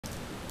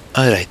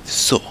Alright,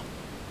 so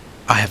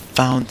I have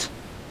found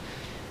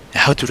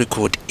how to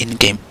record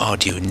in-game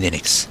audio in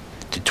Linux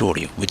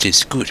tutorial, which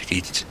is good.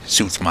 It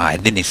suits my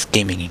Linux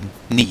gaming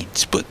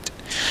needs, but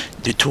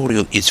the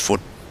tutorial is for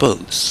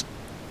both.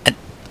 And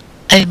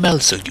I'm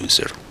also a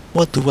user.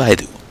 What do I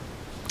do?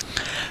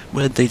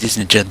 Well, ladies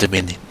and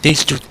gentlemen,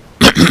 this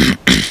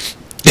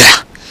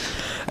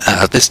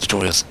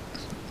tutorial's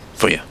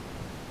for you,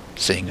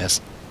 seeing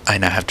as I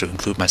now have to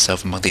include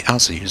myself among the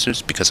ALSA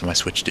users because of my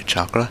switch to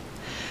Chakra,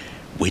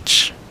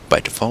 which, by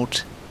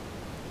default,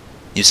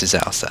 uses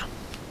ALSA.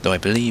 Though I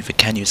believe it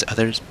can use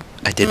others,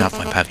 I did not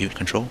find PowerView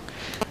control,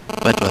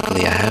 but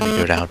luckily I have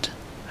figured out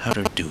how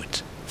to do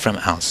it from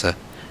ALSA,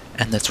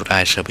 and that's what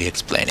I shall be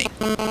explaining.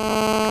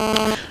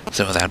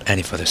 So without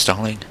any further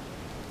stalling,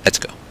 let's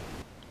go.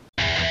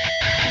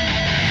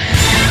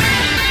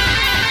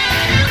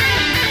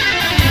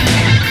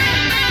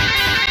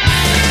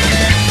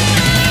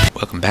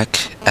 Welcome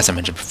back. As I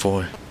mentioned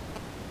before,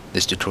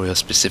 this tutorial is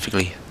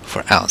specifically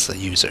for ALSA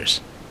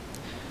users.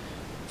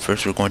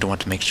 First, we're going to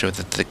want to make sure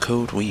that the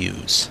code we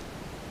use,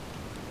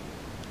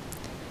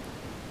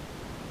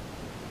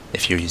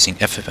 if you're using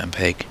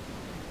FFmpeg,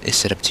 is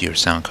set up to your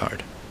sound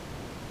card,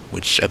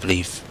 which I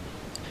believe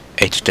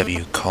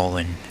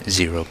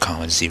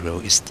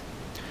HW:0:0 is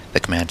the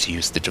command to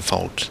use the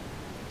default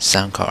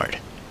sound card.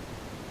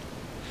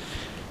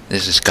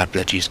 This is Scott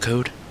Bledgey's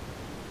code.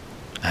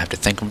 I have to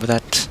thank him for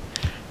that.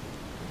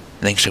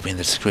 Link should be in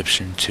the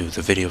description to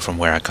the video from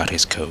where I got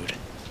his code.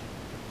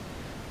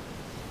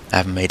 I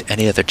haven't made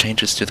any other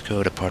changes to the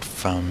code apart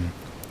from...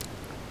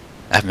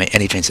 I haven't made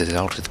any changes at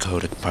all to the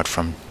code apart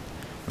from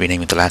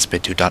renaming the last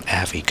bit to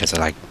 .avi because I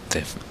like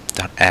the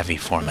 .avi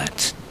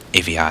format,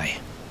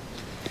 AVI.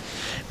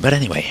 But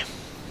anyway,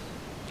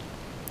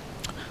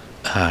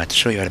 to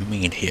show you what I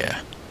mean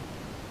here,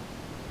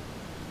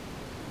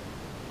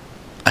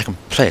 I can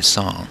play a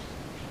song.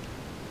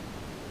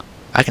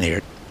 I can hear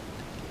it,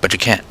 but you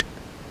can't.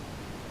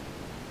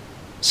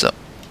 So,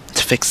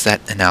 to fix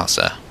that in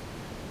ALSA,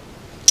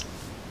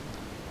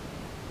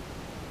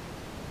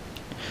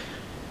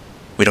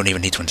 we don't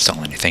even need to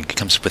install anything. It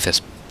comes with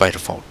this by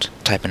default.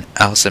 Type an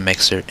ALSA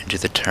mixer into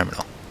the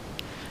terminal.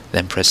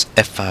 Then press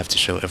F5 to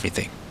show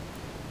everything.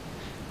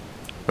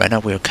 Right now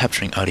we are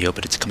capturing audio,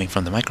 but it's coming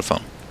from the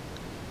microphone.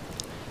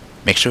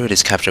 Make sure it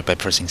is captured by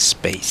pressing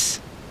space.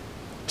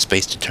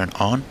 Space to turn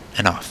on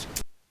and off.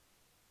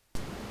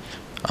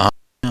 On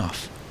and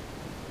off.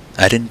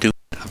 I didn't do it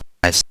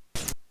myself.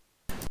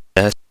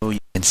 Just so you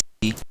can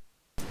see.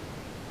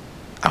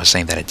 I was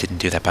saying that I didn't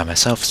do that by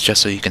myself,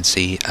 just so you can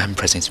see I'm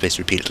pressing space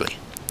repeatedly.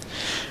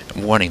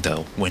 Warning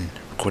though, when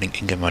recording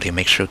in-game audio,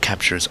 make sure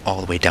capture is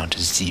all the way down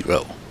to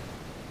 0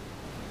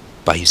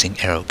 by using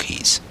arrow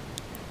keys,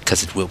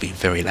 because it will be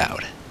very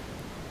loud.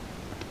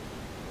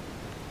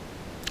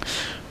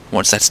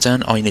 Once that's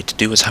done, all you need to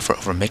do is hover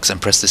over mix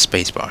and press the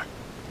spacebar.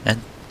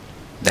 And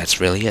that's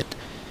really it.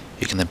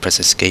 You can then press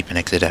escape and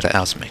exit out of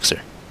ALSA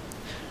mixer.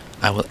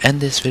 I will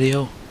end this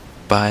video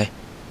by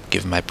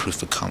giving my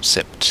proof of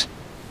concept.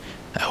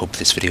 I hope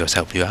this video has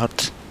helped you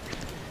out.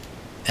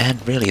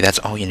 And really, that's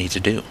all you need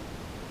to do.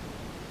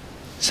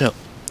 So,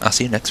 I'll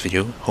see you next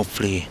video.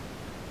 Hopefully,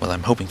 well,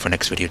 I'm hoping for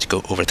next video to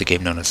go over the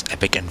game known as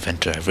Epic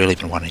Inventor. I've really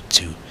been wanting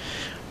to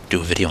do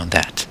a video on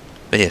that.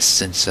 But yes,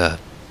 since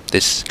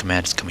this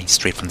command is coming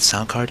straight from the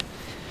sound card,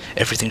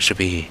 everything should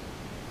be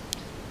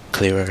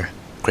clearer,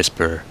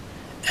 crisper,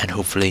 and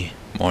hopefully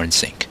more in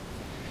sync.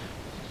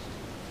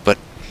 But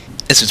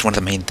this is one of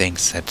the main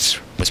things that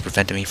was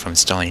preventing me from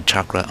installing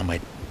Chakra on my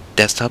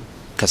desktop,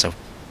 because I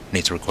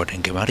need to record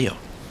in-game audio.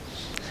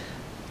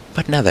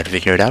 But now that I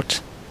figured it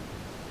out,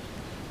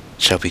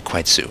 shall be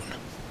quite soon.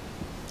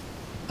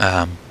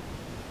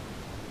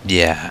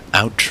 Yeah,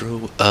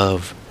 outro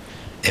of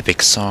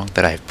epic song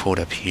that I've pulled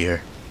up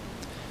here,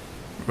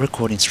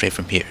 recording straight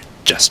from here,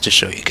 just to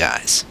show you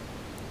guys.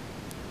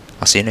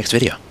 I'll see you next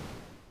video.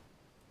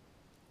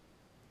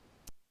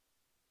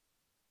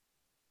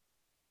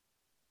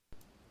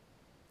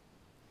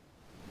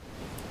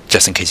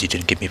 Just in case you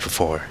didn't get me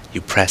before,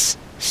 you press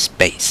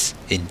space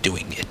in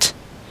doing it.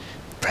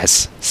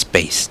 Press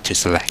space to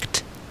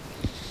select.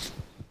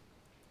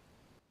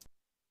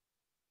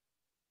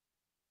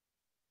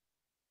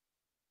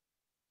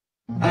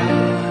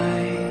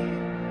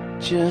 I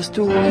just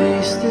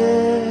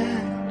wasted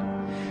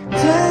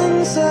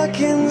 10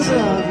 seconds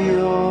of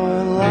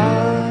your life.